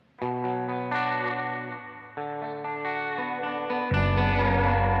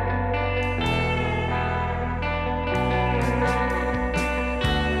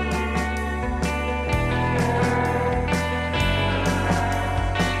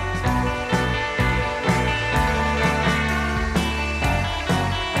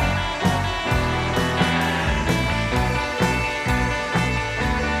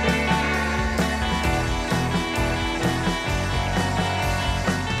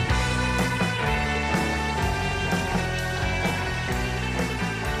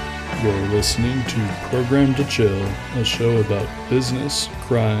You're listening to Program to Chill, a show about business,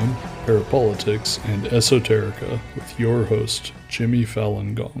 crime, parapolitics, and esoterica with your host, Jimmy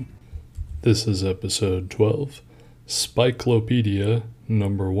Falun Gong. This is episode 12, Spikelopedia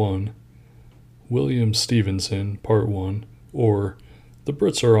number 1, William Stevenson part 1, or The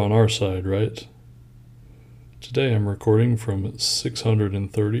Brits Are on Our Side, Right? Today I'm recording from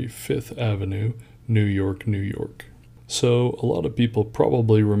 630 Fifth Avenue, New York, New York. So, a lot of people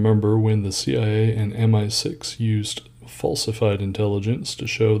probably remember when the CIA and MI6 used falsified intelligence to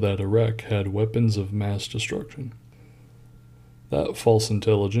show that Iraq had weapons of mass destruction. That false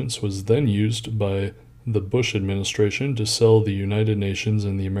intelligence was then used by the Bush administration to sell the United Nations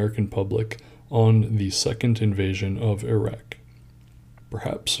and the American public on the second invasion of Iraq.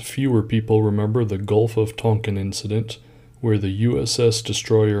 Perhaps fewer people remember the Gulf of Tonkin incident, where the USS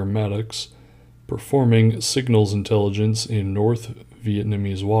destroyer Maddox, performing signals intelligence in North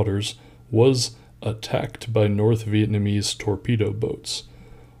Vietnamese waters, was attacked by North Vietnamese torpedo boats,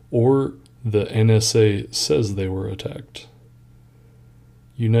 or the NSA says they were attacked.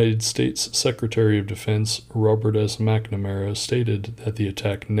 United States Secretary of Defense Robert S. McNamara stated that the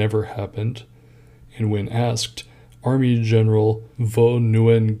attack never happened, and when asked, Army General Vo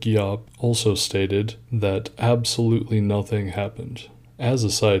Nguyen Giap also stated that absolutely nothing happened. As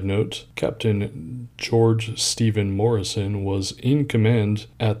a side note, Captain George Stephen Morrison was in command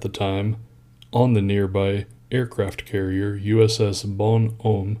at the time on the nearby aircraft carrier USS Bon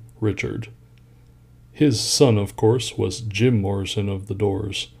Homme Richard. His son, of course, was Jim Morrison of the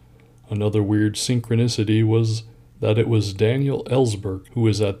Doors. Another weird synchronicity was that it was Daniel Ellsberg who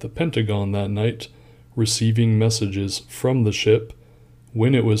was at the Pentagon that night receiving messages from the ship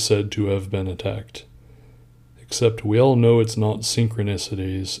when it was said to have been attacked. Except we all know it's not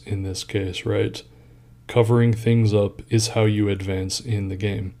synchronicities in this case, right? Covering things up is how you advance in the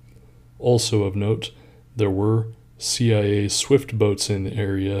game. Also of note, there were CIA swift boats in the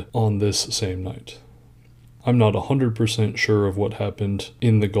area on this same night. I'm not 100% sure of what happened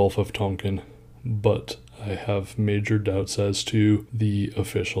in the Gulf of Tonkin, but I have major doubts as to the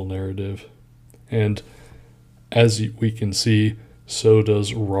official narrative. And as we can see, so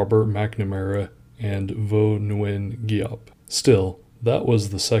does Robert McNamara and Vo Nguyen Giap. Still, that was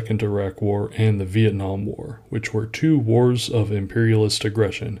the Second Iraq War and the Vietnam War, which were two wars of imperialist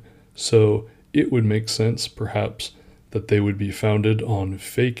aggression, so it would make sense, perhaps, that they would be founded on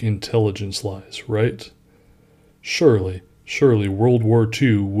fake intelligence lies, right? Surely World War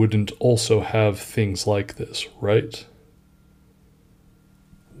II wouldn't also have things like this, right?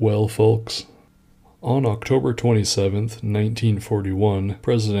 Well, folks, on October 27, 1941,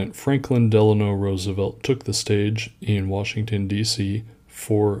 President Franklin Delano Roosevelt took the stage in Washington, D.C.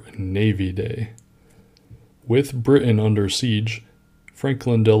 for Navy Day. With Britain under siege,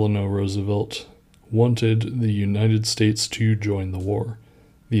 Franklin Delano Roosevelt wanted the United States to join the war.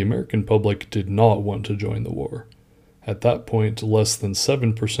 The American public did not want to join the war. At that point, less than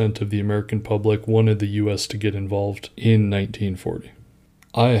 7% of the American public wanted the U.S. to get involved in 1940.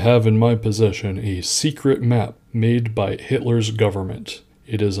 I have in my possession a secret map made by Hitler's government.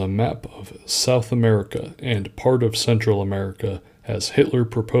 It is a map of South America and part of Central America as Hitler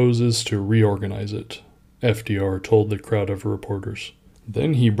proposes to reorganize it, FDR told the crowd of reporters.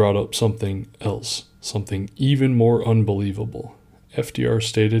 Then he brought up something else, something even more unbelievable. FDR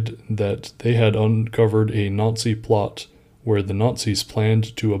stated that they had uncovered a Nazi plot where the Nazis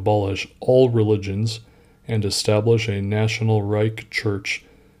planned to abolish all religions and establish a national Reich church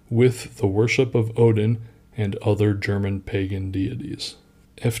with the worship of Odin and other German pagan deities.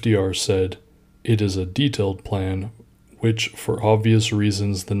 FDR said, "It is a detailed plan which, for obvious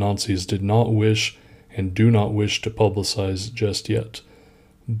reasons, the Nazis did not wish and do not wish to publicize just yet,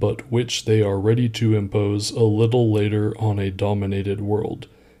 but which they are ready to impose a little later on a dominated world,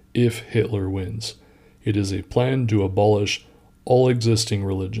 if Hitler wins. It is a plan to abolish all existing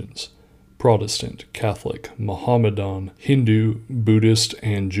religions, Protestant, Catholic, Mohammedan, Hindu, Buddhist,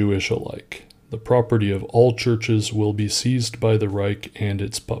 and Jewish alike. The property of all churches will be seized by the Reich and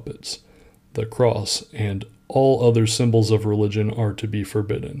its puppets. The cross and all other symbols of religion are to be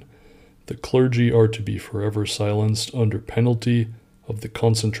forbidden. The clergy are to be forever silenced under penalty of the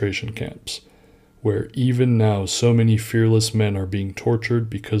concentration camps, where even now so many fearless men are being tortured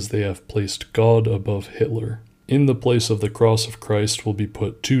because they have placed God above Hitler. In the place of the cross of Christ will be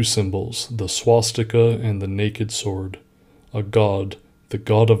put two symbols, the swastika and the naked sword. A god, the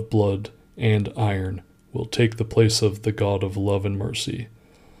God of blood and iron, will take the place of the God of love and mercy.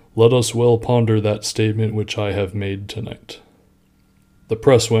 Let us well ponder that statement which I have made tonight." The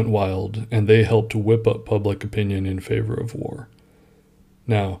press went wild, and they helped whip up public opinion in favor of war.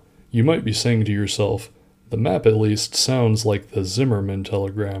 Now, You might be saying to yourself, the map at least sounds like the Zimmermann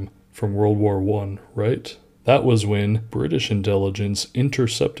telegram from World War I, right? That was when British intelligence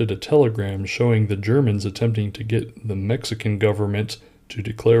intercepted a telegram showing the Germans attempting to get the Mexican government to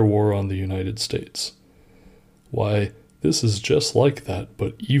declare war on the United States. Why, this is just like that,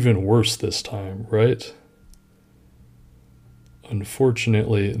 but even worse this time, right?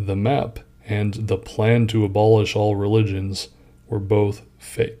 Unfortunately, the map and the plan to abolish all religions were both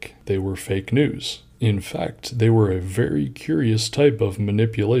fake. They were fake news. In fact, they were a very curious type of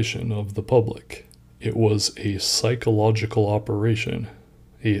manipulation of the public. It was a psychological operation,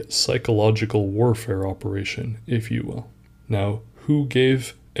 a psychological warfare operation, if you will. Now, who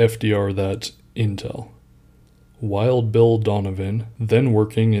gave FDR that intel? Wild Bill Donovan, then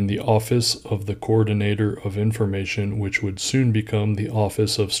working in the Office of the Coordinator of Information, which would soon become the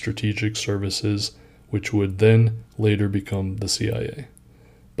Office of Strategic Services, which would then later become the CIA.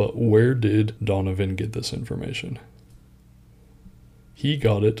 But where did Donovan get this information? He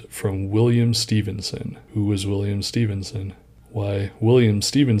got it from William Stephenson. Who was William Stephenson? Why, William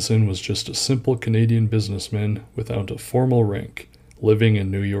Stephenson was just a simple Canadian businessman without a formal rank, living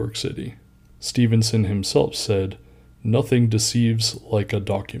in New York City. Stephenson himself said, "Nothing deceives like a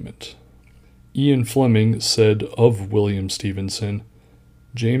document." Ian Fleming said of William Stephenson,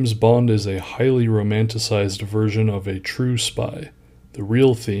 "James Bond is a highly romanticized version of a true spy. The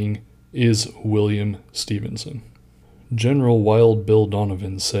real thing is William Stephenson." General Wild Bill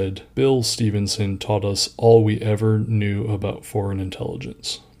Donovan said, "Bill Stephenson taught us all we ever knew about foreign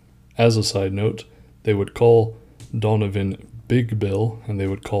intelligence." As a side note, they would call Donovan Big Bill, and they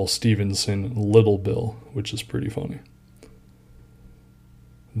would call Stephenson Little Bill, which is pretty funny.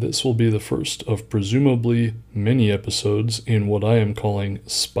 This will be the first of presumably many episodes in what I am calling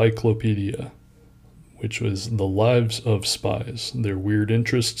Spyclopedia, which was the lives of spies, their weird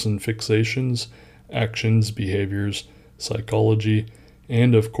interests and fixations, actions, behaviors, psychology,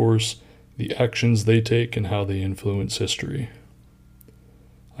 and of course, the actions they take and how they influence history.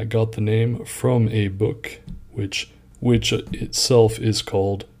 I got the name from a book, which itself is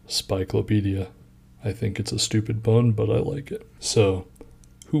called Spyclopedia. I think it's a stupid pun, but I like it. So,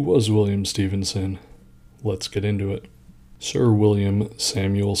 who was William Stephenson? Let's get into it. Sir William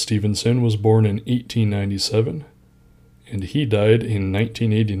Samuel Stephenson was born in 1897, and he died in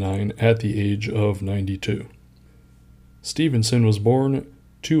 1989 at the age of 92. Stephenson was born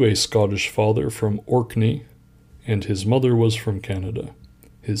to a Scottish father from Orkney, and his mother was from Canada.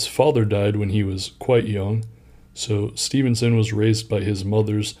 His father died when he was quite young, so Stephenson was raised by his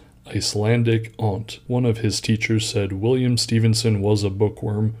mother's Icelandic aunt. One of his teachers said William Stephenson was a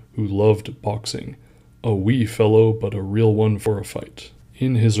bookworm who loved boxing, a wee fellow but a real one for a fight.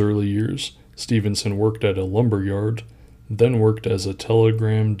 In his early years, Stephenson worked at a lumber yard, then worked as a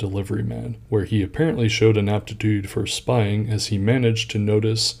telegram delivery man, where he apparently showed an aptitude for spying as he managed to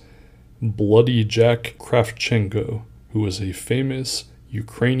notice Bloody Jack Kravchenko, who was a famous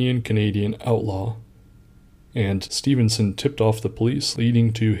Ukrainian-Canadian outlaw, and Stephenson tipped off the police,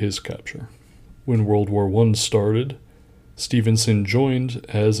 leading to his capture. When World War I started, Stephenson joined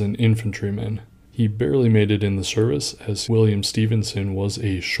as an infantryman. He barely made it in the service, as William Stephenson was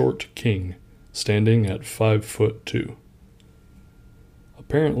a short king, standing at 5'2".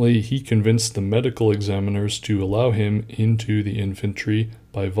 Apparently, he convinced the medical examiners to allow him into the infantry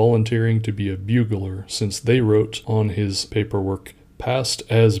by volunteering to be a bugler, since they wrote on his paperwork, "Passed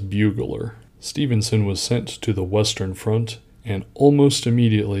as bugler." Stephenson was sent to the Western Front, and almost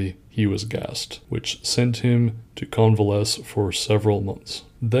immediately he was gassed, which sent him to convalesce for several months.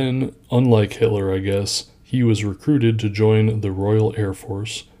 Then, unlike Hitler, I guess, he was recruited to join the Royal Air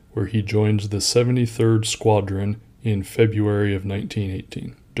Force, where he joined the 73rd Squadron in February of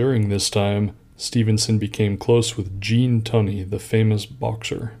 1918. During this time, Stephenson became close with Gene Tunney, the famous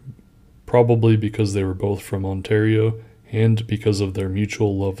boxer, probably because they were both from Ontario and because of their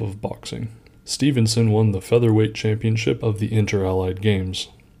mutual love of boxing. Stephenson won the featherweight championship of the Inter-Allied Games.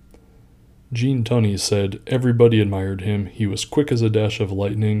 Gene Tunney said everybody admired him. He was quick as a dash of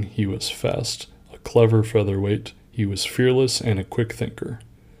lightning, he was fast, a clever featherweight, he was fearless and a quick thinker.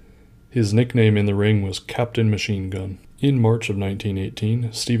 His nickname in the ring was Captain Machine Gun. In March of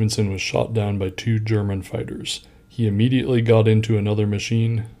 1918, Stephenson was shot down by 2 German fighters. He immediately got into another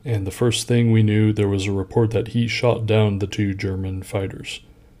machine, and the first thing we knew, there was a report that he shot down the 2 German fighters.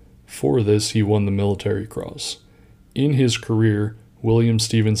 For this, he won the Military Cross. In his career, William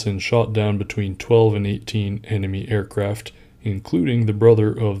Stephenson shot down between 12 and 18 enemy aircraft, including the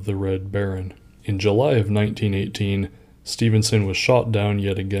brother of the Red Baron. In July of 1918, Stephenson was shot down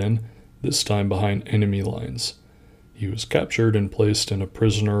yet again, this time behind enemy lines. he was captured and placed in a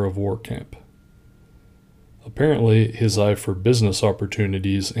prisoner of war camp. Apparently, his eye for business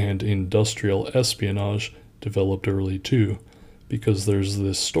opportunities and industrial espionage developed early too, because there's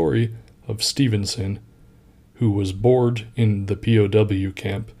this story of Stevenson, who was bored in the POW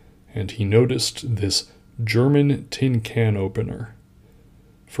camp, and he noticed this German tin can opener.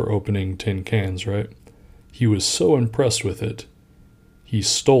 For opening tin cans, right? He was so impressed with it, he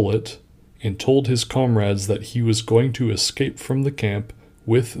stole it and told his comrades that he was going to escape from the camp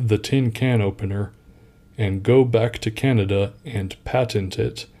with the tin can opener and go back to Canada and patent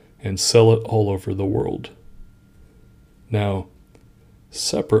it and sell it all over the world. Now,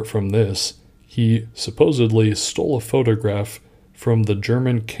 separate from this, he supposedly stole a photograph from the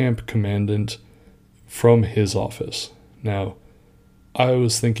German camp commandant from his office. Now, I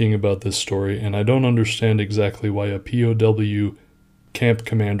was thinking about this story, and I don't understand exactly why a POW camp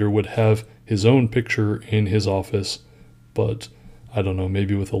commander would have his own picture in his office, but I don't know,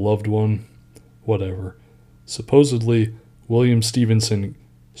 maybe with a loved one, whatever. Supposedly, William Stevenson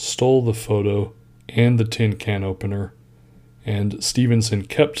stole the photo and the tin can opener, and Stevenson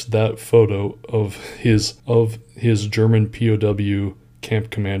kept that photo of his German POW camp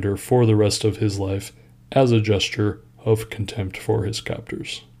commander for the rest of his life as a gesture of contempt for his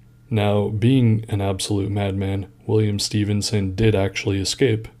captors. Now, being an absolute madman, William Stevenson did actually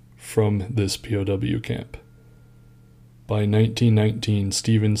escape from this POW camp. By 1919,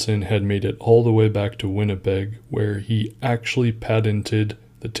 Stevenson had made it all the way back to Winnipeg, where he actually patented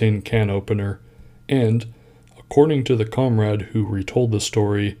the tin can opener, and, according to the comrade who retold the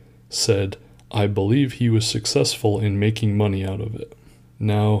story, said, "I believe he was successful in making money out of it."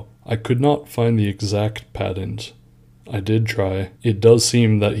 Now, I could not find the exact patent. I did try. It does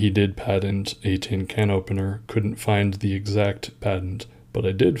seem that he did patent a tin can opener. Couldn't find the exact patent, but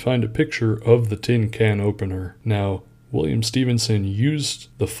I did find a picture of the tin can opener. Now, William Stevenson used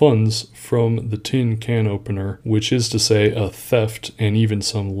the funds from the tin can opener, which is to say a theft and even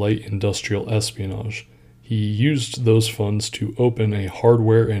some light industrial espionage. He used those funds to open a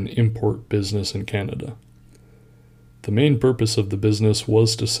hardware and import business in Canada. The main purpose of the business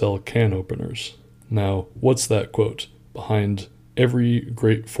was to sell can openers. Now, what's that quote? Behind every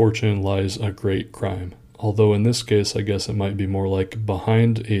great fortune lies a great crime. Although in this case, I guess it might be more like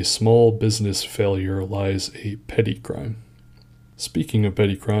behind a small business failure lies a petty crime. Speaking of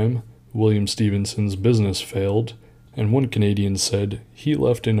petty crime, William Stevenson's business failed, and one Canadian said he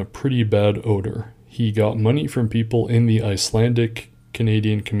left in a pretty bad odor. He got money from people in the Icelandic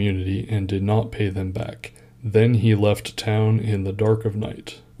Canadian community and did not pay them back. Then he left town in the dark of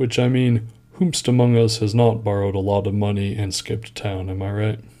night. Which, I mean, whomst among us has not borrowed a lot of money and skipped town, am I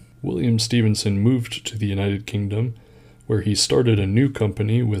right? William Stevenson moved to the United Kingdom, where he started a new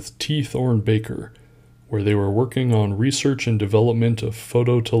company with T. Thorne Baker, where they were working on research and development of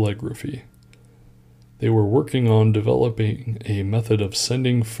phototelegraphy. They were working on developing a method of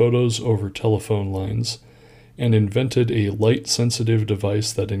sending photos over telephone lines, and invented a light-sensitive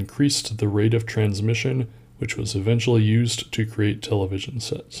device that increased the rate of transmission, which was eventually used to create television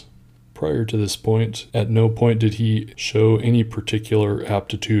sets. Prior to this point, at no point did he show any particular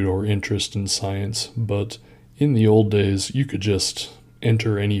aptitude or interest in science, but in the old days, you could just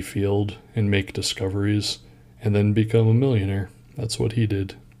enter any field and make discoveries, and then become a millionaire. That's what he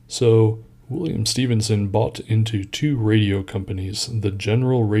did. So, William Stevenson bought into two radio companies, the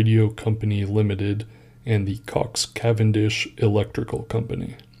General Radio Company Limited and the Cox Cavendish Electrical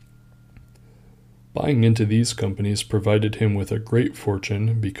Company. Buying into these companies provided him with a great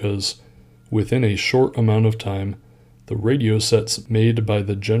fortune because, within a short amount of time, the radio sets made by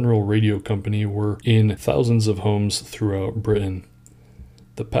the General Radio Company were in thousands of homes throughout Britain.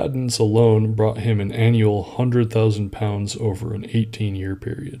 The patents alone brought him an annual £100,000 over an 18-year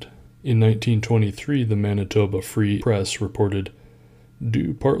period. In 1923, the Manitoba Free Press reported,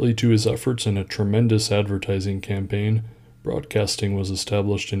 "Due partly to his efforts in a tremendous advertising campaign, broadcasting was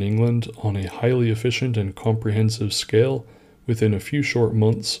established in England on a highly efficient and comprehensive scale within a few short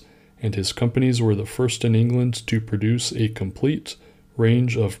months, and his companies were the first in England to produce a complete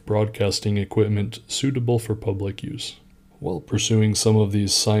range of broadcasting equipment suitable for public use." While pursuing some of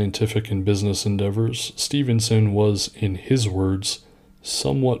these scientific and business endeavors, Stevenson was, in his words,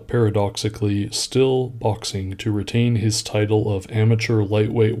 somewhat paradoxically still boxing to retain his title of amateur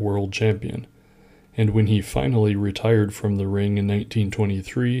lightweight world champion, and when he finally retired from the ring in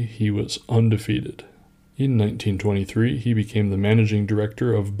 1923, he was undefeated. In 1923, he became the managing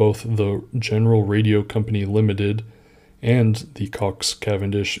director of both the General Radio Company Limited and the Cox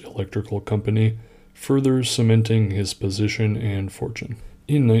Cavendish Electrical Company, further cementing his position and fortune.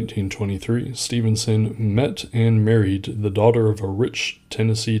 In 1923, Stevenson met and married the daughter of a rich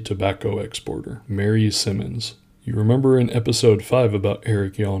Tennessee tobacco exporter, Mary Simmons. You remember in episode 5 about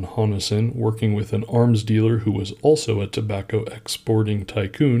Eric Jan Honnesen working with an arms dealer who was also a tobacco exporting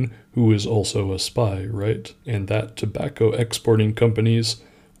tycoon who is also a spy, right? And that tobacco exporting companies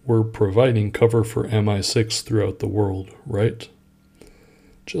were providing cover for MI6 throughout the world, right?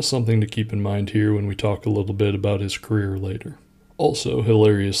 Just something to keep in mind here when we talk a little bit about his career later. Also,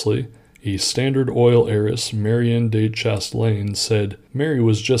 hilariously, a Standard Oil heiress, Marianne de Chastelain, said Mary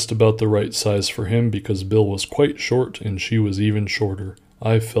was just about the right size for him because Bill was quite short and she was even shorter.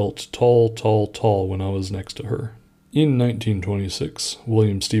 I felt tall when I was next to her. In 1926,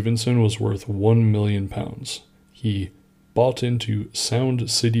 William Stevenson was worth £1 million. He bought into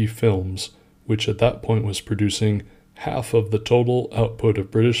Sound City Films, which at that point was producing half of the total output of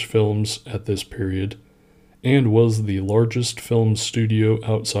British films at this period, and was the largest film studio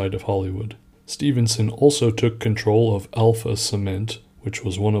outside of Hollywood. Stevenson also took control of Alpha Cement, which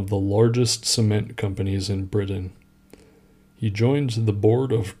was one of the largest cement companies in Britain. He joined the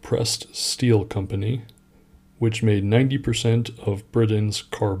board of Pressed Steel Company, which made 90% of Britain's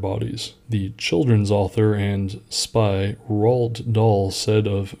car bodies. The children's author and spy Roald Dahl said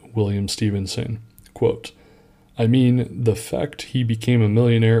of William Stevenson, quote, I mean, the fact he became a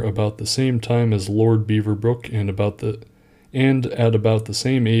millionaire about the same time as Lord Beaverbrook and at about the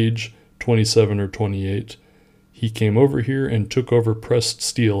same age, 27 or 28, he came over here and took over Pressed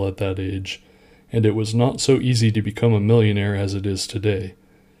Steel at that age, and it was not so easy to become a millionaire as it is today.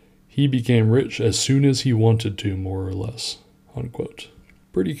 He became rich as soon as he wanted to, more or less. Unquote.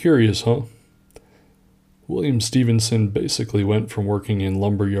 Pretty curious, huh? William Stevenson basically went from working in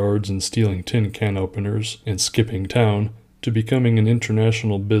lumber yards and stealing tin can openers and skipping town to becoming an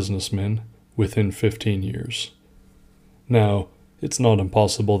international businessman within 15 years. Now, it's not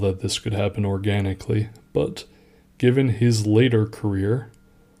impossible that this could happen organically, but given his later career,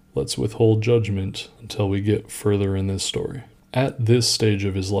 let's withhold judgment until we get further in this story. At this stage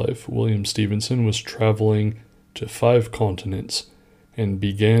of his life, William Stevenson was traveling to 5 continents and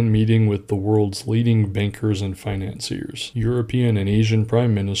began meeting with the world's leading bankers and financiers, European and Asian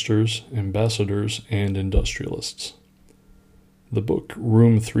prime ministers, ambassadors, and industrialists. The book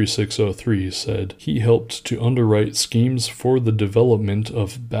Room 3603 said he helped to underwrite schemes for the development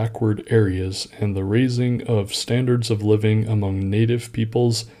of backward areas and the raising of standards of living among native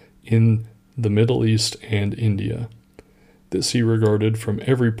peoples in the Middle East and India. This he regarded from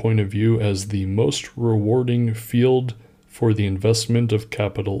every point of view as the most rewarding field for the investment of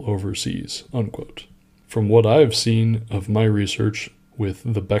capital overseas, unquote. From what I've seen of my research with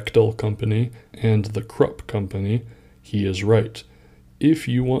the Bechtel Company and the Krupp Company, he is right. If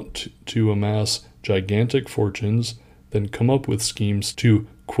you want to amass gigantic fortunes, then come up with schemes to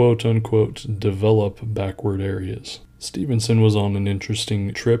quote-unquote develop backward areas. Stevenson was on an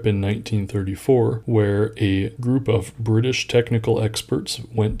interesting trip in 1934 where a group of British technical experts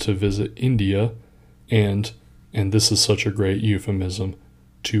went to visit India and this is such a great euphemism,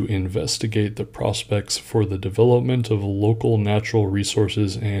 to investigate the prospects for the development of local natural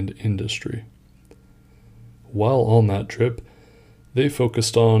resources and industry. While on that trip, they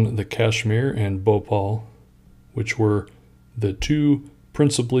focused on the Kashmir and Bhopal, which were the 2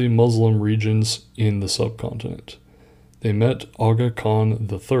 principally Muslim regions in the subcontinent. They met Aga Khan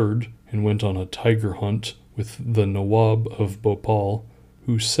III and went on a tiger hunt with the Nawab of Bhopal,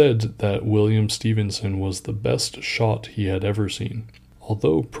 who said that William Stevenson was the best shot he had ever seen.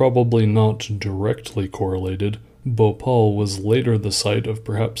 Although probably not directly correlated, Bhopal was later the site of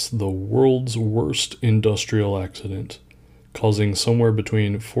perhaps the world's worst industrial accident, causing somewhere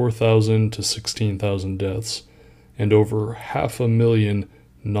between 4,000 to 16,000 deaths and over 500,000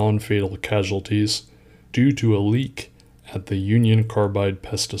 non-fatal casualties due to a leak at the Union Carbide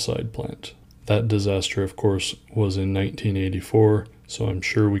pesticide plant. That disaster, of course, was in 1984, so I'm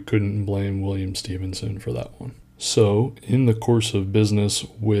sure we couldn't blame William Stevenson for that one. So, in the course of business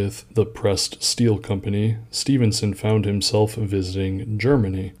with the Pressed Steel Company, Stevenson found himself visiting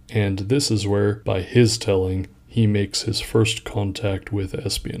Germany, and this is where, by his telling, he makes his first contact with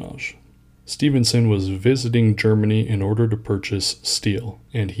espionage. Stevenson was visiting Germany in order to purchase steel,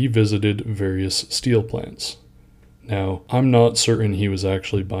 and he visited various steel plants. Now, I'm not certain he was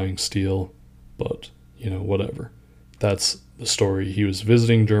actually buying steel, but, whatever. That's the story. He was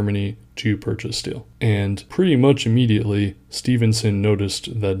visiting Germany to purchase steel. And pretty much immediately, Stevenson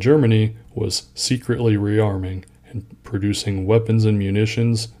noticed that Germany was secretly rearming and producing weapons and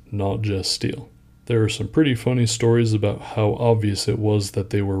munitions, not just steel. There are some pretty funny stories about how obvious it was that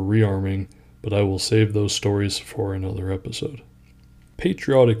they were rearming, but I will save those stories for another episode.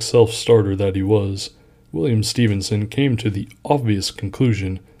 patriotic self-starter that he was, William Stephenson came to the obvious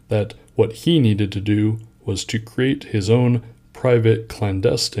conclusion that what he needed to do was to create his own private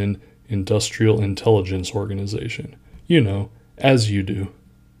clandestine industrial intelligence organization. You know, as you do.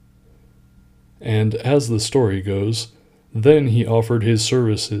 And as the story goes, then he offered his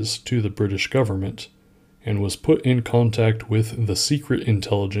services to the British government and was put in contact with the Secret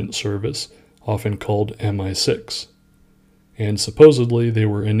Intelligence Service, often called MI6. And supposedly they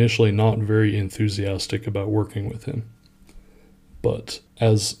were initially not very enthusiastic about working with him. But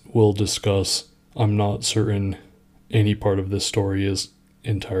as we'll discuss, I'm not certain any part of this story is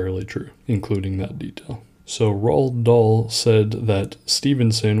entirely true, including that detail. So Roald Dahl said that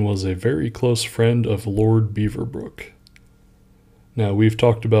Stephenson was a very close friend of Lord Beaverbrook. Now, we've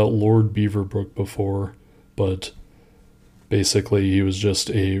talked about Lord Beaverbrook before, but basically he was just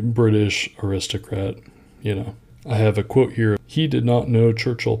a British aristocrat, you know. I have a quote here. He did not know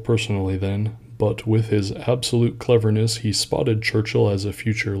Churchill personally then, but with his absolute cleverness he spotted Churchill as a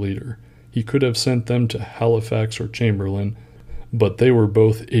future leader. He could have sent them to Halifax or Chamberlain, but they were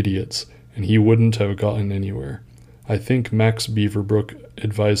both idiots, and he wouldn't have gotten anywhere. I think Max Beaverbrook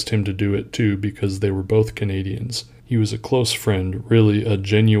advised him to do it too because they were both Canadians. He was a close friend, really a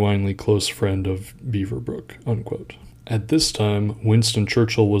genuinely close friend of Beaverbrook, unquote. At this time, Winston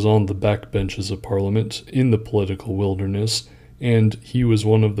Churchill was on the backbenches of Parliament in the political wilderness, and he was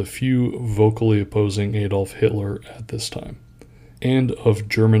one of the few vocally opposing Adolf Hitler at this time, and of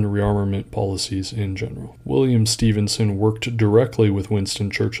German rearmament policies in general. William Stephenson worked directly with Winston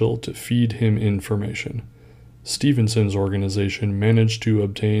Churchill to feed him information. Stephenson's organization managed to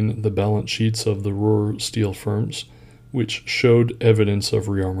obtain the balance sheets of the Ruhr steel firms, which showed evidence of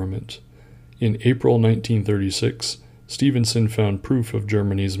rearmament. In April 1936, Stephenson found proof of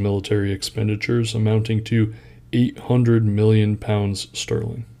Germany's military expenditures amounting to £800 million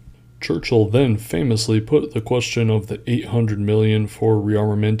sterling. Churchill then famously put the question of the $800 million for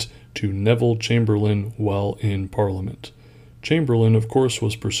rearmament to Neville Chamberlain while in Parliament. Chamberlain, of course,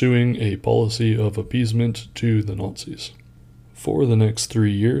 was pursuing a policy of appeasement to the Nazis. For the next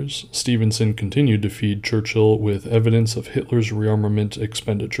 3 years, Stephenson continued to feed Churchill with evidence of Hitler's rearmament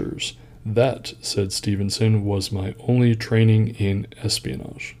expenditures. That, said Stephenson, was my only training in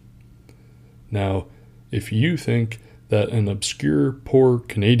espionage. Now, if you think that an obscure, poor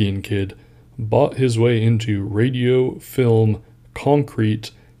Canadian kid bought his way into radio, film, concrete,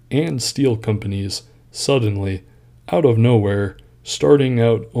 and steel companies suddenly, out of nowhere, starting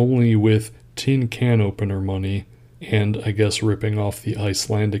out only with tin can opener money, and I guess ripping off the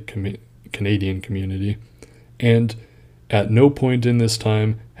Icelandic Canadian community, and at no point in this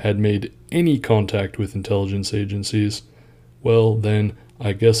time had made any contact with intelligence agencies, well then,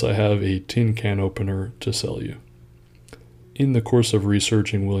 I guess I have a tin can opener to sell you. In the course of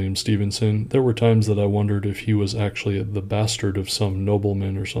researching William Stephenson, there were times that I wondered if he was actually the bastard of some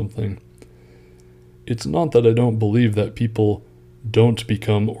nobleman or something. It's not that I don't believe that people don't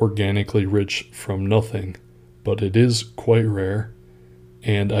become organically rich from nothing, but it is quite rare,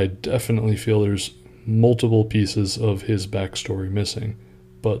 and I definitely feel there's multiple pieces of his backstory missing,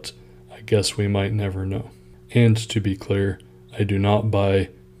 but I guess we might never know. And to be clear, I do not buy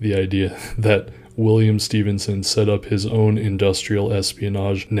the idea that William Stephenson set up his own industrial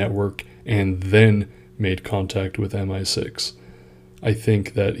espionage network and then made contact with MI6. I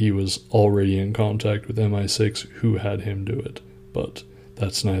think that he was already in contact with MI6 who had him do it, but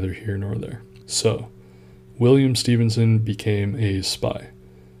that's neither here nor there. So, William Stephenson became a spy.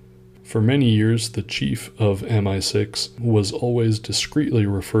 For many years, the chief of MI6 was always discreetly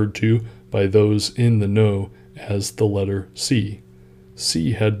referred to by those in the know as the letter C.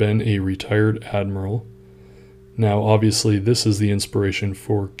 C had been a retired admiral. Now, obviously, this is the inspiration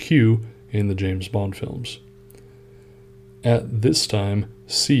for Q in the James Bond films. At this time,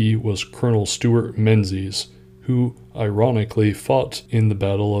 C was Colonel Stuart Menzies, who ironically fought in the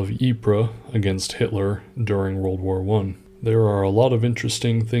Battle of Ypres against Hitler during World War I. There are a lot of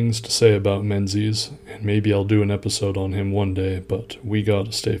interesting things to say about Menzies, and maybe I'll do an episode on him one day, but we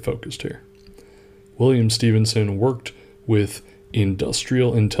gotta stay focused here. William Stephenson worked with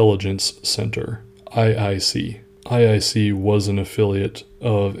Industrial Intelligence Center, IIC. IIC was an affiliate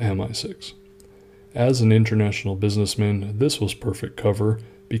of MI6. As an international businessman, this was perfect cover,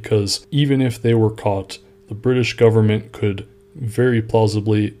 because even if they were caught, the British government could very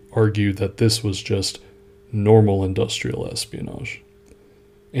plausibly argue that this was just normal industrial espionage.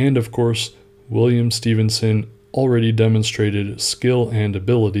 And of course, William Stephenson already demonstrated skill and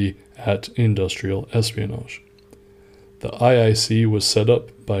ability at industrial espionage. The IIC was set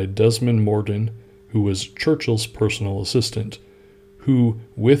up by Desmond Morton, who was Churchill's personal assistant, who,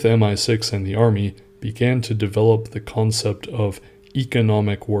 with MI6 and the Army, began to develop the concept of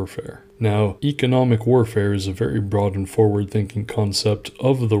economic warfare. Now, economic warfare is a very broad and forward-thinking concept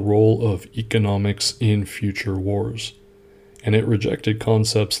of the role of economics in future wars, and it rejected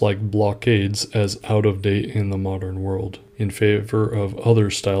concepts like blockades as out of date in the modern world, in favor of other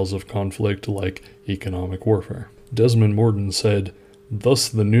styles of conflict like economic warfare. Desmond Morton said, "Thus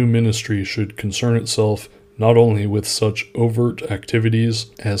the new ministry should concern itself not only with such overt activities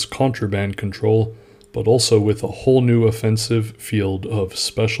as contraband control, but also with a whole new offensive field of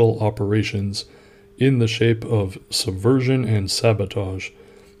special operations in the shape of subversion and sabotage,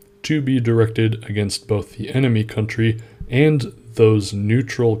 to be directed against both the enemy country and those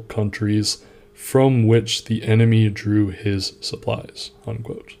neutral countries from which the enemy drew his supplies."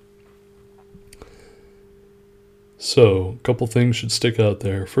 Unquote. So, a couple things should stick out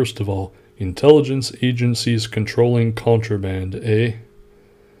there. First of all, intelligence agencies controlling contraband, eh?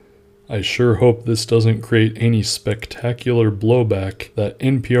 I sure hope this doesn't create any spectacular blowback that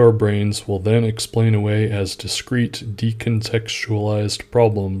NPR brains will then explain away as discrete, decontextualized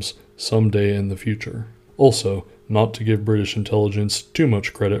problems someday in the future. Also, not to give British intelligence too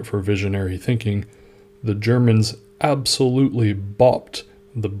much credit for visionary thinking, the Germans absolutely bopped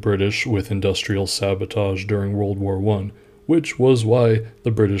the British with industrial sabotage during World War I, which was why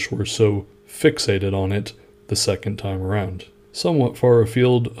the British were so fixated on it the second time around. Somewhat far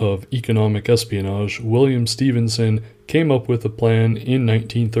afield of economic espionage, William Stephenson came up with a plan in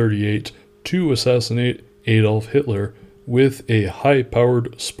 1938 to assassinate Adolf Hitler with a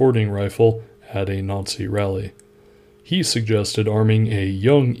high-powered sporting rifle at a Nazi rally. He suggested arming a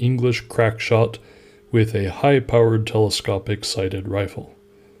young English crack shot with a high-powered telescopic sighted rifle.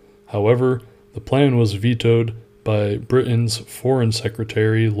 However, the plan was vetoed by Britain's Foreign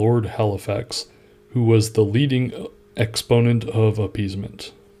Secretary Lord Halifax, who was the leading exponent of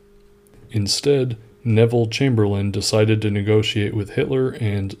appeasement. Instead, Neville Chamberlain decided to negotiate with Hitler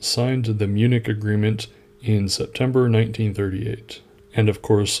and signed the Munich Agreement in September 1938. And of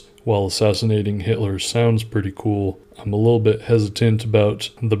course, while assassinating Hitler sounds pretty cool, I'm a little bit hesitant about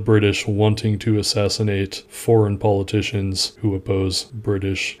the British wanting to assassinate foreign politicians who oppose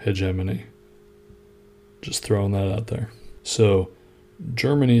British hegemony. Just throwing that out there. So,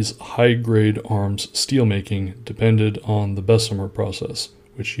 Germany's high-grade arms steelmaking depended on the Bessemer process,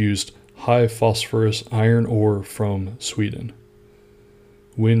 which used high-phosphorus iron ore from Sweden.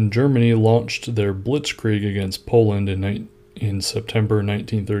 When Germany launched their blitzkrieg against Poland in September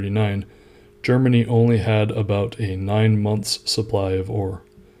 1939, Germany only had about a 9 months supply of ore,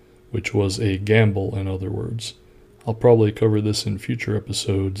 which was a gamble in other words. I'll probably cover this in future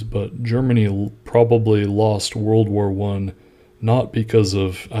episodes, but Germany probably lost World War I not because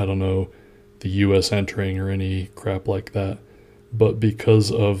of, the US entering or any crap like that, but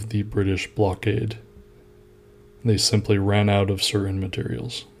because of the British blockade. They simply ran out of certain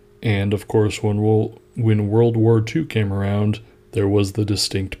materials. And of course, when World War II came around, there was the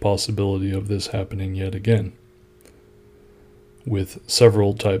distinct possibility of this happening yet again, with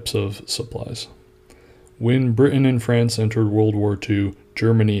several types of supplies. When Britain and France entered World War II,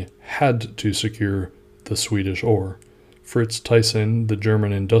 Germany had to secure the Swedish ore. Fritz Thyssen, the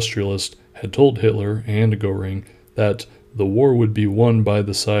German industrialist, had told Hitler and Göring that the war would be won by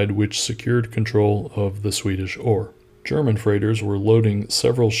the side which secured control of the Swedish ore. German freighters were loading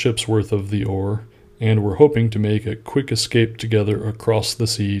several ships' worth of the ore and were hoping to make a quick escape together across the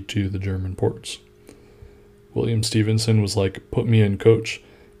sea to the German ports. William Stephenson was like, "Put me in, coach,"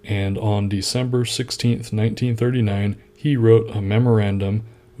 and on December 16, 1939, he wrote a memorandum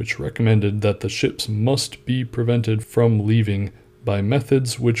which recommended that the ships must be prevented from leaving by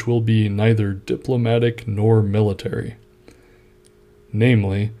methods which will be neither diplomatic nor military,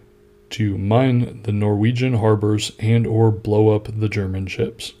 namely, to mine the Norwegian harbors and or blow up the German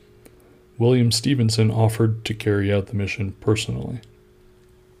ships. William Stephenson offered to carry out the mission personally.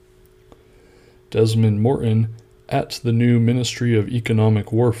 Desmond Morton, at the new Ministry of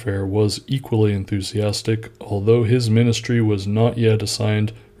Economic Warfare, was equally enthusiastic, although his ministry was not yet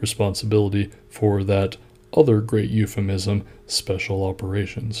assigned responsibility for that other great euphemism, special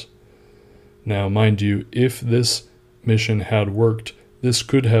operations. Now, mind you, if this mission had worked, this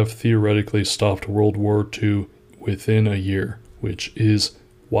could have theoretically stopped World War II within a year, which is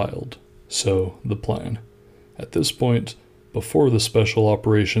wild. So, the plan. At this point, before the Special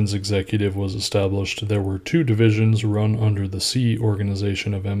Operations Executive was established, there were 2 divisions run under the C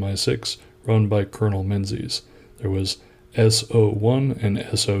organization of MI6, run by Colonel Menzies. There was SO1 and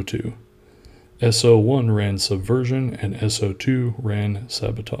SO2. SO1 ran subversion and SO2 ran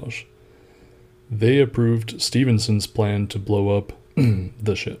sabotage. They approved Stevenson's plan to blow up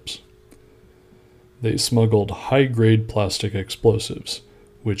the ships. They smuggled high-grade plastic explosives,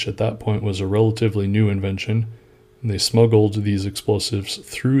 which at that point was a relatively new invention, and they smuggled these explosives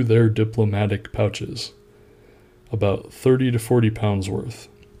through their diplomatic pouches, about 30 to 40 pounds worth.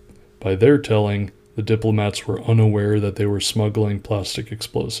 By their telling, the diplomats were unaware that they were smuggling plastic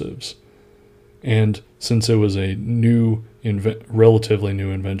explosives. And since it was a relatively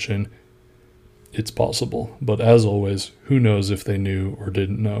new invention, it's possible. But as always, who knows if they knew or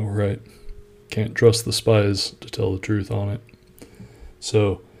didn't know, right? Can't trust the spies to tell the truth on it.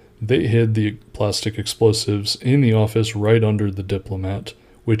 So they hid the plastic explosives in the office right under the diplomat,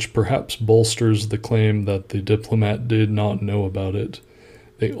 which perhaps bolsters the claim that the diplomat did not know about it.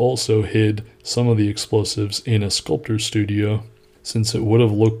 They also hid some of the explosives in a sculptor's studio, since it would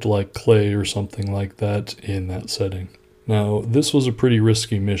have looked like clay or something like that in that setting. Now, this was a pretty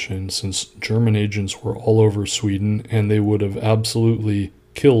risky mission, since German agents were all over Sweden, and they would have absolutely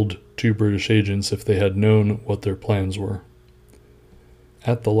killed 2 British agents if they had known what their plans were.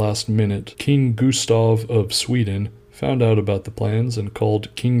 At the last minute, King Gustav of Sweden found out about the plans and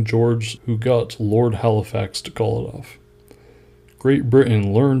called King George, who got Lord Halifax to call it off. Great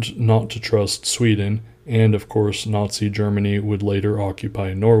Britain learned not to trust Sweden, and of course Nazi Germany would later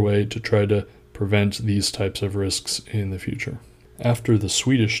occupy Norway to try to prevent these types of risks in the future. After the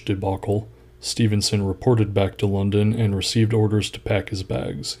Swedish debacle, Stevenson reported back to London and received orders to pack his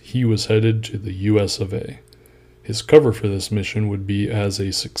bags. He was headed to the US of A. His cover for this mission would be as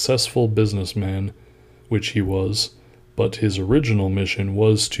a successful businessman, which he was, but his original mission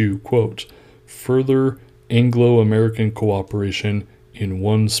was to, quote, further Anglo-American cooperation in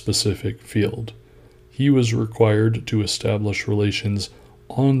one specific field. He was required to establish relations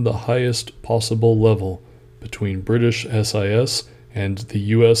on the highest possible level between British SIS and the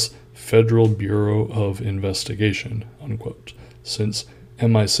U.S. Federal Bureau of Investigation, unquote, since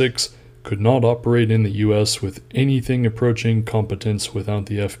MI6 could not operate in the U.S. with anything approaching competence without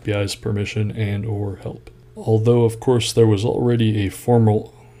the FBI's permission and or help. Although, of course, there was already a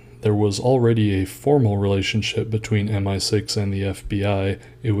formal relationship between MI6 and the FBI,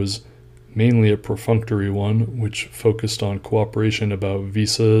 it was mainly a perfunctory one, which focused on cooperation about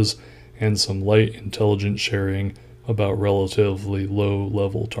visas and some light intelligence sharing about relatively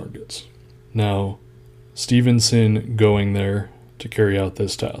low-level targets. Now, Stevenson going there to carry out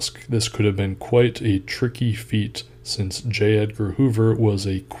this task. This could have been quite a tricky feat since J. Edgar Hoover was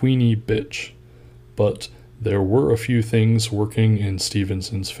a queenie bitch, but there were a few things working in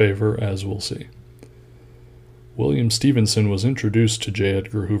Stevenson's favor, as we'll see. William Stevenson was introduced to J.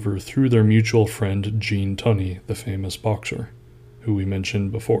 Edgar Hoover through their mutual friend Gene Tunney, the famous boxer, who we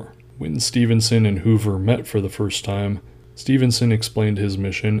mentioned before. When Stevenson and Hoover met for the first time, Stevenson explained his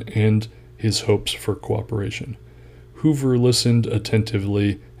mission and his hopes for cooperation. Hoover listened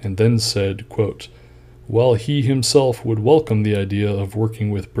attentively and then said, quote, while he himself would welcome the idea of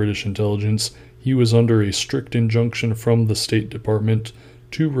working with British intelligence, he was under a strict injunction from the State Department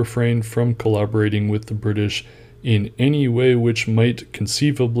to refrain from collaborating with the British in any way which might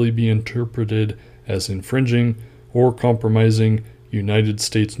conceivably be interpreted as infringing or compromising United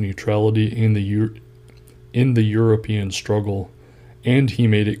States neutrality in the European struggle, and he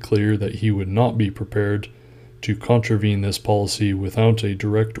made it clear that he would not be prepared to contravene this policy without a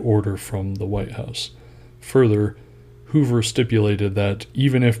direct order from the White House. Further, Hoover stipulated that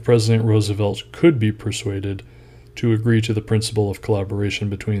even if President Roosevelt could be persuaded to agree to the principle of collaboration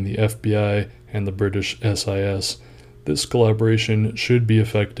between the FBI and the British SIS, this collaboration should be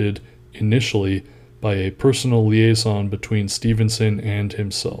effected initially by a personal liaison between Stevenson and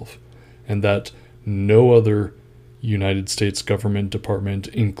himself, and that no other United States government department,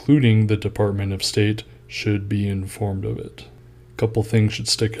 including the Department of State, should be informed of it. A couple things should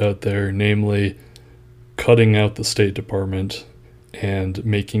stick out there, namely cutting out the State Department and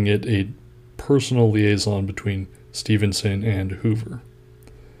making it a personal liaison between Stevenson and Hoover.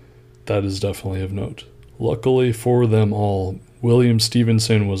 That is definitely of note. Luckily for them all, William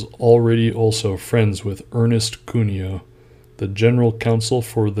Stevenson was already also friends with Ernest Cuneo, the general counsel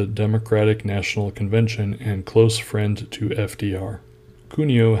for the Democratic National Convention and close friend to FDR.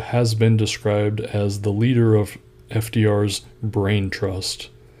 Cuneo has been described as the leader of FDR's brain trust,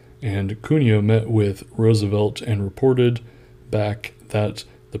 and Cuneo met with Roosevelt and reported back that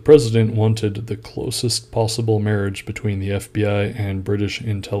the president wanted the closest possible marriage between the FBI and British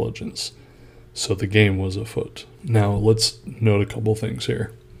intelligence, so the game was afoot. Now, let's note a couple things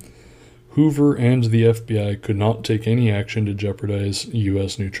here. Hoover and the FBI could not take any action to jeopardize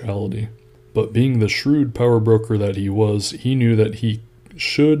U.S. neutrality, but being the shrewd power broker that he knew that he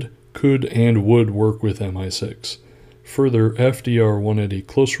should, could, and would work with MI6. Further, FDR wanted a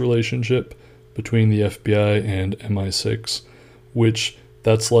close relationship between the FBI and MI6, which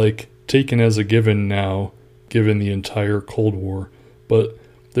that's like taken as a given now, given the entire Cold War, but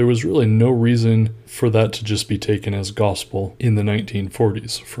there was really no reason for that to just be taken as gospel in the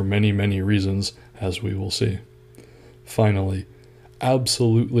 1940s, for many, many reasons, as we will see. Finally,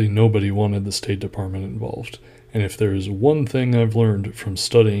 absolutely nobody wanted the State Department involved, and if there is one thing I've learned from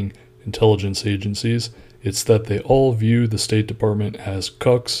studying intelligence agencies, it's that they all view the State Department as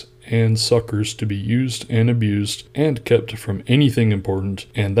cucks and suckers to be used and abused and kept from anything important,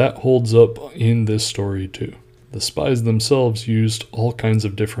 and that holds up in this story too. The spies themselves used all kinds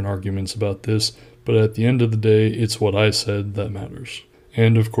of different arguments about this, but at the end of the day, it's what I said that matters.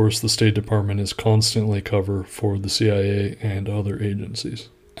 And of course, the State Department is constantly cover for the CIA and other agencies.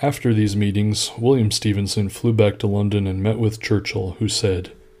 After these meetings, William Stephenson flew back to London and met with Churchill, who said,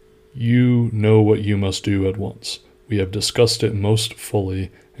 "You know what you must do at once. We have discussed it most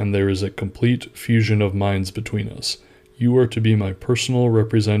fully, and there is a complete fusion of minds between us. You are to be my personal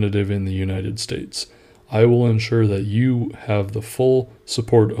representative in the United States. I will ensure that you have the full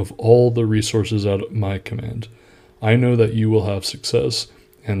support of all the resources at my command. I know that you will have success,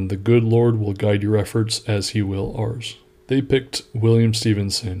 and the good Lord will guide your efforts as he will ours." They picked William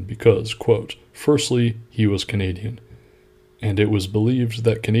Stephenson because, quote, "Firstly, he was Canadian, and it was believed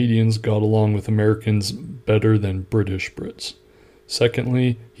that Canadians got along with Americans better than British Brits.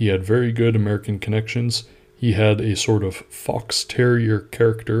 Secondly, he had very good American connections. He had a sort of fox terrier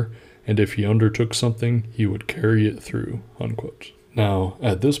character, and if he undertook something, he would carry it through," unquote. Now,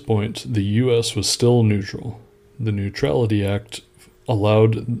 at this point, the U.S. was still neutral. The Neutrality Act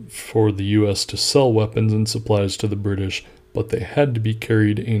allowed for the U.S. to sell weapons and supplies to the British, but they had to be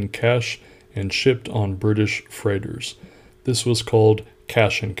carried in cash and shipped on British freighters. This was called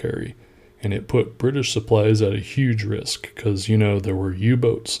cash and carry, and it put British supplies at a huge risk because, there were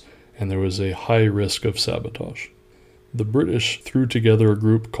U-boats and there was a high risk of sabotage. The British threw together a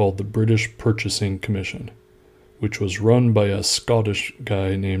group called the British Purchasing Commission, which was run by a Scottish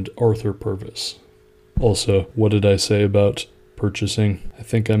guy named Arthur Purvis. Also, what did I say about purchasing? I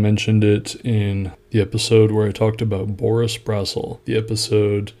think I mentioned it in the episode where I talked about Boris Brassel, the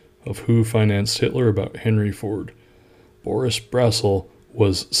episode of Who Financed Hitler about Henry Ford. Boris Brassel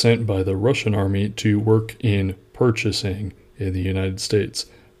was sent by the Russian army to work in purchasing in the United States.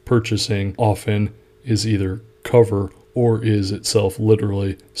 Purchasing often is either cover or is itself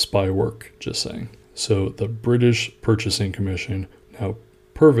literally spy work, just saying. So the British Purchasing Commission. Now,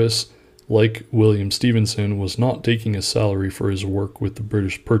 Purvis, like William Stephenson, was not taking a salary for his work with the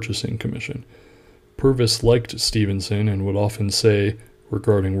British Purchasing Commission. Purvis liked Stephenson and would often say,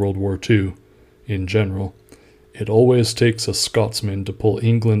 regarding World War II in general, "It always takes a Scotsman to pull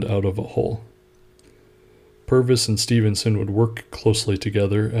England out of a hole." Purvis and Stephenson would work closely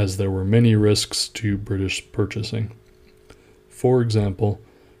together as there were many risks to British purchasing. For example,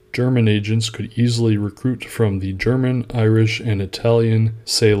 German agents could easily recruit from the German, Irish, and Italian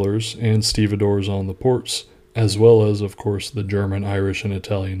sailors and stevedores on the ports, as well as, of course, the German, Irish, and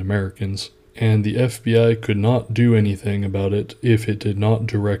Italian Americans. And the FBI could not do anything about it if it did not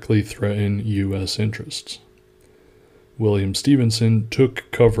directly threaten U.S. interests. William Stephenson took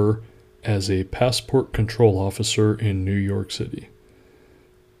cover as a passport control officer in New York City.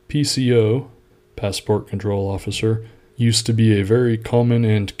 PCO, passport control officer, used to be a very common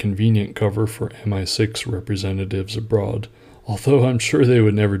and convenient cover for MI6 representatives abroad, although I'm sure they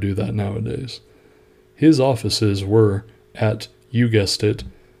would never do that nowadays. His offices were at, you guessed it,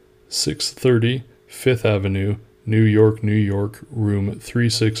 630 Fifth Avenue, New York, New York, room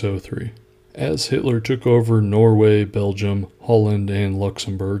 3603. As Hitler took over Norway, Belgium, Holland, and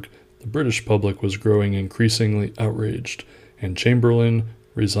Luxembourg, the British public was growing increasingly outraged, and Chamberlain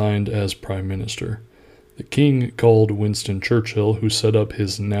resigned as Prime Minister. The King called Winston Churchill, who set up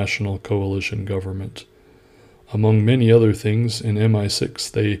his National Coalition government. Among many other things, in MI6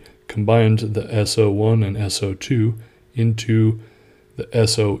 they combined the SO1 and SO2 into the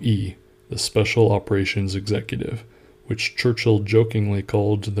SOE, the Special Operations Executive, which Churchill jokingly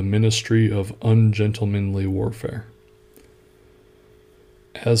called the Ministry of Ungentlemanly Warfare.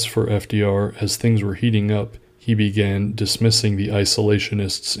 As for FDR, as things were heating up, he began dismissing the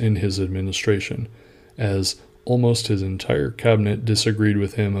isolationists in his administration, as almost his entire cabinet disagreed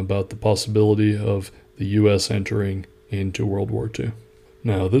with him about the possibility of the U.S. entering into World War II.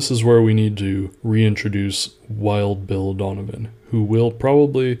 Now, this is where we need to reintroduce Wild Bill Donovan, who will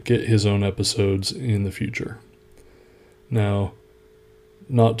probably get his own episodes in the future. Now,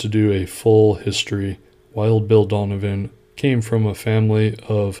 not to do a full history, Wild Bill Donovan came from a family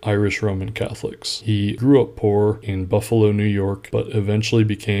of Irish Roman Catholics. He grew up poor in Buffalo, New York, but eventually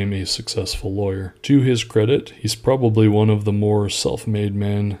became a successful lawyer. To his credit, he's probably one of the more self-made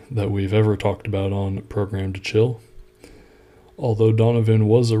men that we've ever talked about on Program to Chill. Although Donovan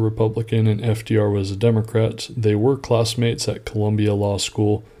was a Republican and FDR was a Democrat, they were classmates at Columbia Law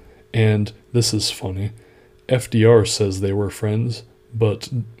School, and this is funny. FDR says they were friends, but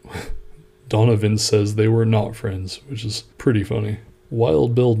Donovan says they were not friends, which is pretty funny.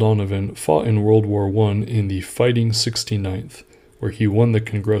 Wild Bill Donovan fought in World War I in the Fighting 69th, where he won the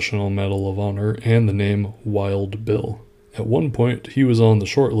Congressional Medal of Honor and the name Wild Bill. At one point, he was on the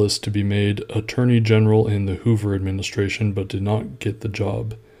short list to be made Attorney General in the Hoover administration, but did not get the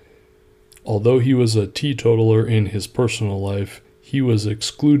job. Although he was a teetotaler in his personal life, he was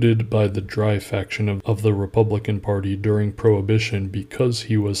excluded by the dry faction of the Republican Party during Prohibition because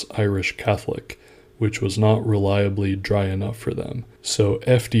he was Irish Catholic, which was not reliably dry enough for them. So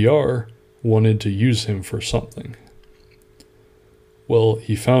FDR wanted to use him for something. Well,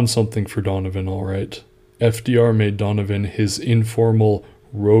 he found something for Donovan, all right. FDR made Donovan his informal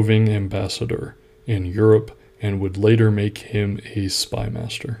roving ambassador in Europe and would later make him a spy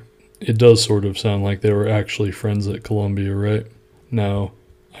master. It does sort of sound like they were actually friends at Columbia, right? Now,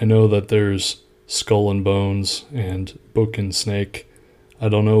 I know that there's Skull and Bones and Book and Snake. I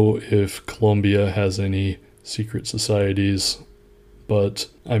don't know if Columbia has any secret societies, but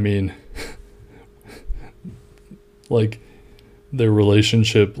I mean, like, their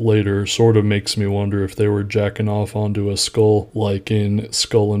relationship later sort of makes me wonder if they were jacking off onto a skull, like in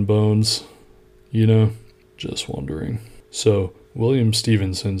Skull and Bones, you know? Just wondering. So, William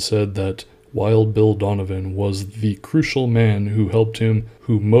Stevenson said that Wild Bill Donovan was the crucial man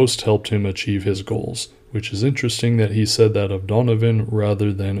who most helped him achieve his goals, which is interesting that he said that of Donovan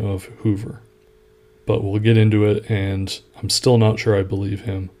rather than of Hoover. But we'll get into it, and I'm still not sure I believe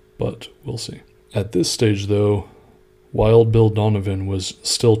him, but we'll see. At this stage, though, Wild Bill Donovan was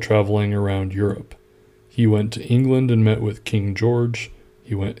still traveling around Europe. He went to England and met with King George.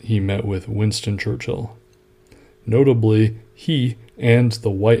 He met with Winston Churchill. Notably, he and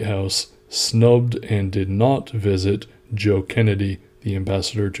the White House snubbed and did not visit Joe Kennedy, the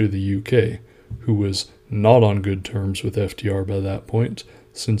ambassador to the UK, who was not on good terms with FDR by that point,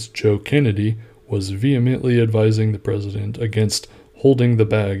 since Joe Kennedy was vehemently advising the president against holding the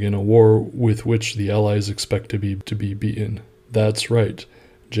bag in a war with which the Allies expect to be beaten. That's right,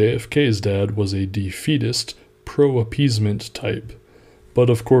 JFK's dad was a defeatist, pro-appeasement type. But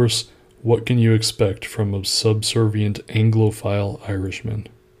of course, what can you expect from a subservient Anglophile Irishman?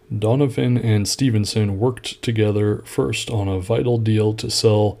 Donovan and Stevenson worked together first on a vital deal to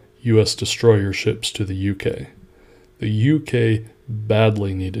sell U.S. destroyer ships to the UK. The UK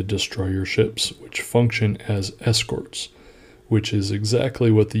badly needed destroyer ships, which function as escorts, which is exactly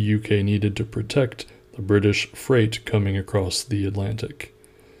what the UK needed to protect the British freight coming across the Atlantic.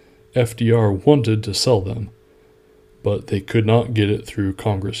 FDR wanted to sell them, but they could not get it through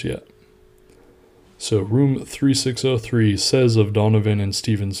Congress yet. So Room 3603 says of Donovan and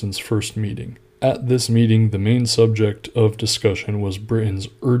Stevenson's first meeting, "At this meeting, the main subject of discussion was Britain's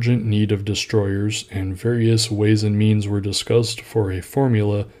urgent need of destroyers, and various ways and means were discussed for a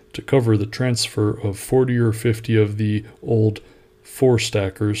formula to cover the transfer of 40 or 50 of the old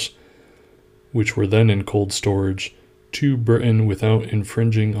four-stackers, which were then in cold storage, to Britain without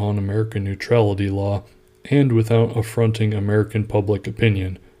infringing on American neutrality law and without affronting American public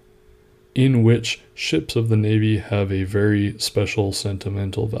opinion, in which ships of the Navy have a very special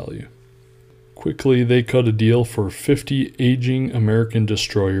sentimental value." Quickly, they cut a deal for 50 aging American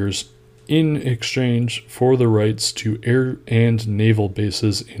destroyers in exchange for the rights to air and naval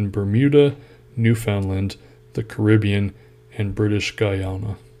bases in Bermuda, Newfoundland, the Caribbean, and British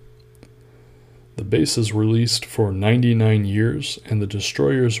Guyana. The bases were leased for 99 years, and the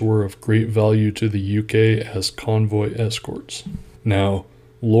destroyers were of great value to the UK as convoy escorts. Now,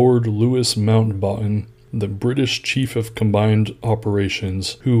 Lord Louis Mountbatten, the British Chief of Combined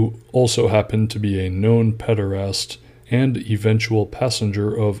Operations, who also happened to be a known pederast and eventual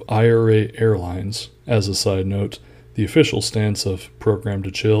passenger of IRA Airlines. As a side note, the official stance of Program to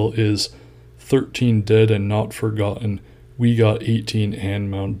Chill is 13 dead and not forgotten. We got 18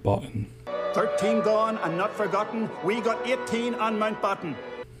 and Mountbatten. 13 gone and not forgotten. We got 18 on Mountbatten.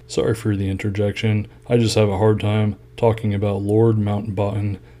 Sorry for the interjection. I just have a hard time talking about Lord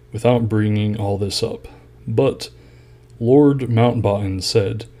Mountbatten without bringing all this up. But Lord Mountbatten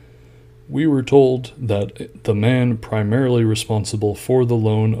said, "We were told that the man primarily responsible for the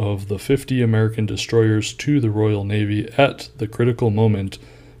loan of the 50 American destroyers to the Royal Navy at the critical moment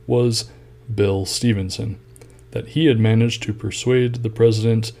was Bill Stevenson. that he had managed to persuade the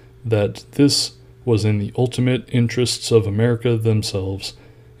president that this was in the ultimate interests of America themselves,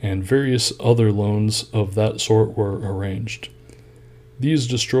 and various other loans of that sort were arranged. These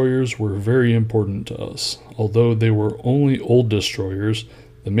destroyers were very important to us. Although they were only old destroyers,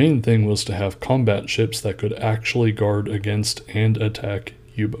 the main thing was to have combat ships that could actually guard against and attack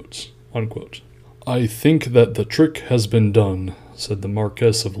U-boats." Unquote. "I think that the trick has been done," said the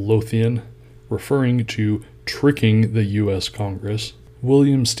Marquess of Lothian, referring to tricking the U.S. Congress.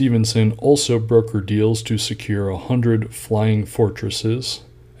 William Stephenson also brokered deals to secure 100 flying fortresses,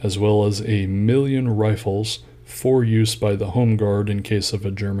 as well as 1,000,000 rifles for use by the Home Guard in case of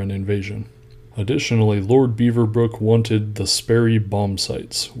a German invasion. Additionally, Lord Beaverbrook wanted the Sperry bomb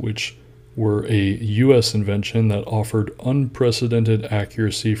sights, which were a U.S. invention that offered unprecedented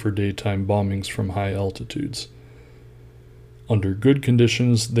accuracy for daytime bombings from high altitudes. Under good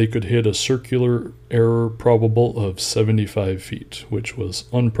conditions, they could hit a circular error probable of 75 feet, which was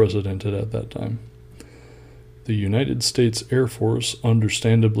unprecedented at that time. The United States Air Force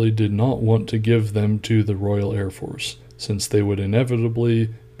understandably did not want to give them to the Royal Air Force, since they would inevitably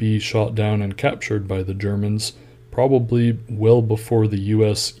be shot down and captured by the Germans, probably well before the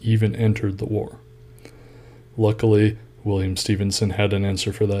U.S. even entered the war. Luckily, William Stephenson had an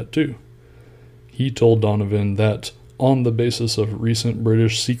answer for that too. He told Donovan that, on the basis of recent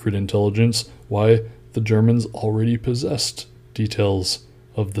British secret intelligence, the Germans already possessed details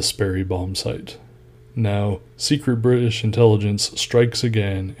of the Sperry bomb site. Now, secret British intelligence strikes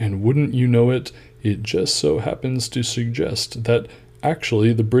again, and wouldn't you know it, it just so happens to suggest that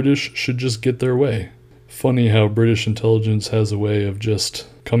actually the British should just get their way. Funny how British intelligence has a way of just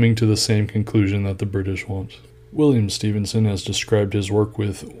coming to the same conclusion that the British want. William Stephenson has described his work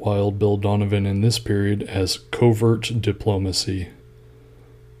with Wild Bill Donovan in this period as covert diplomacy.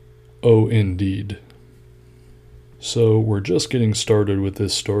 Oh, indeed. So we're just getting started with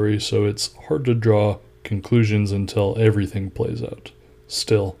this story, so it's hard to draw conclusions until everything plays out.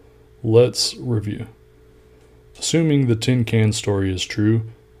 Still, let's review. Assuming the tin can story is true,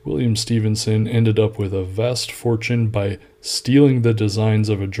 William Stephenson ended up with a vast fortune by stealing the designs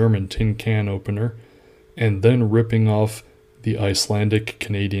of a German tin can opener, and then ripping off the Icelandic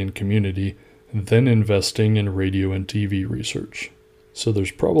Canadian community, then investing in radio and TV research. So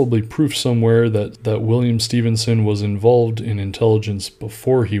there's probably proof somewhere that William Stephenson was involved in intelligence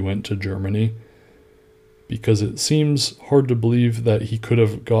before he went to Germany, because it seems hard to believe that he could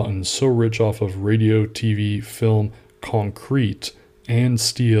have gotten so rich off of radio, TV, film, concrete, and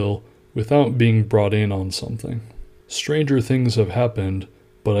steel without being brought in on something. Stranger things have happened,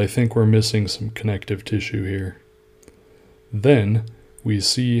 but I think we're missing some connective tissue here. Then, we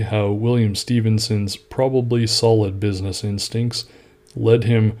see how William Stephenson's probably solid business instincts led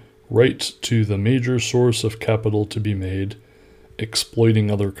him right to the major source of capital to be made, exploiting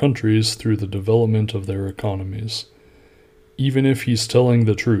other countries through the development of their economies. Even if he's telling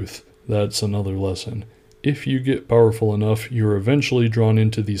the truth, that's another lesson. If you get powerful enough, you're eventually drawn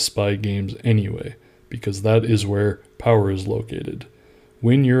into these spy games anyway, because that is where power is located.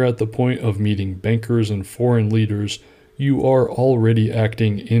 When you're at the point of meeting bankers and foreign leaders, you are already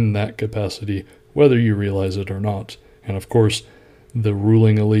acting in that capacity, whether you realize it or not. And of course, the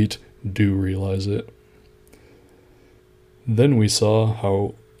ruling elite do realize it. Then we saw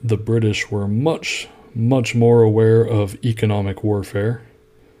how the British were much more aware of economic warfare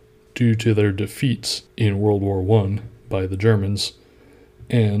due to their defeats in World War I by the Germans.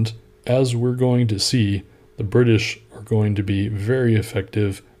 And as we're going to see, the British are going to be very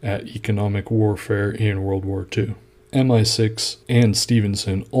effective at economic warfare in World War II. MI6 and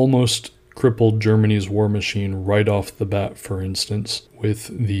Stephenson almost crippled Germany's war machine right off the bat, for instance, with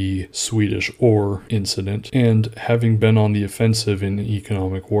the Swedish Ore incident, and having been on the offensive in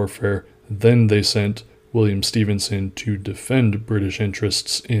economic warfare, then they sent William Stephenson to defend British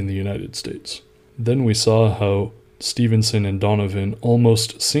interests in the United States. Then we saw how Stephenson and Donovan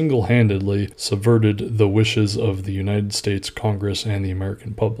almost single-handedly subverted the wishes of the United States Congress and the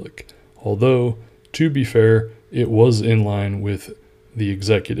American public, although, to be fair, it was in line with the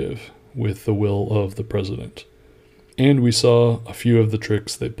executive, with the will of the president. And we saw a few of the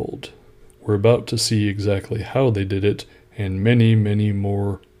tricks they pulled. We're about to see exactly how they did it, and many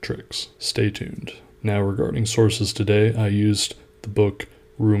more tricks. Stay tuned. Now, regarding sources today, I used the book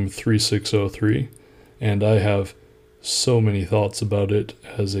Room 3603, and I have so many thoughts about it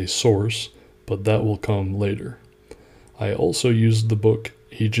as a source, but that will come later. I also used the book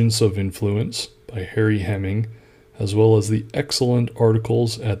Agents of Influence by Harry Hemming, as well as the excellent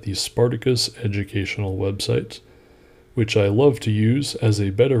articles at the Spartacus educational website, which I love to use as a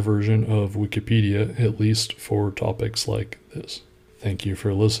better version of Wikipedia, at least for topics like this. Thank you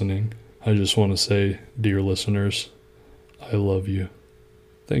for listening. I just want to say, dear listeners, I love you.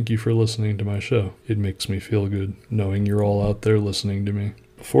 Thank you for listening to my show. It makes me feel good knowing you're all out there listening to me.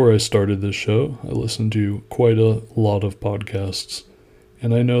 Before I started this show, I listened to quite a lot of podcasts,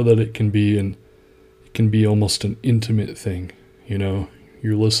 and I know that it can be almost an intimate thing. You know,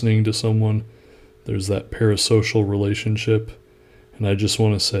 you're listening to someone, there's that parasocial relationship, and I just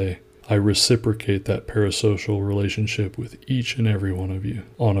want to say, I reciprocate that parasocial relationship with each and every one of you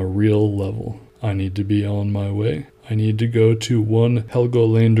on a real level. I need to be on my way. I need to go to one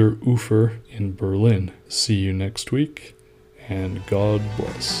Helgoländer Ufer in Berlin. See you next week, and God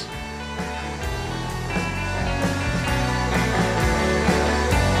bless.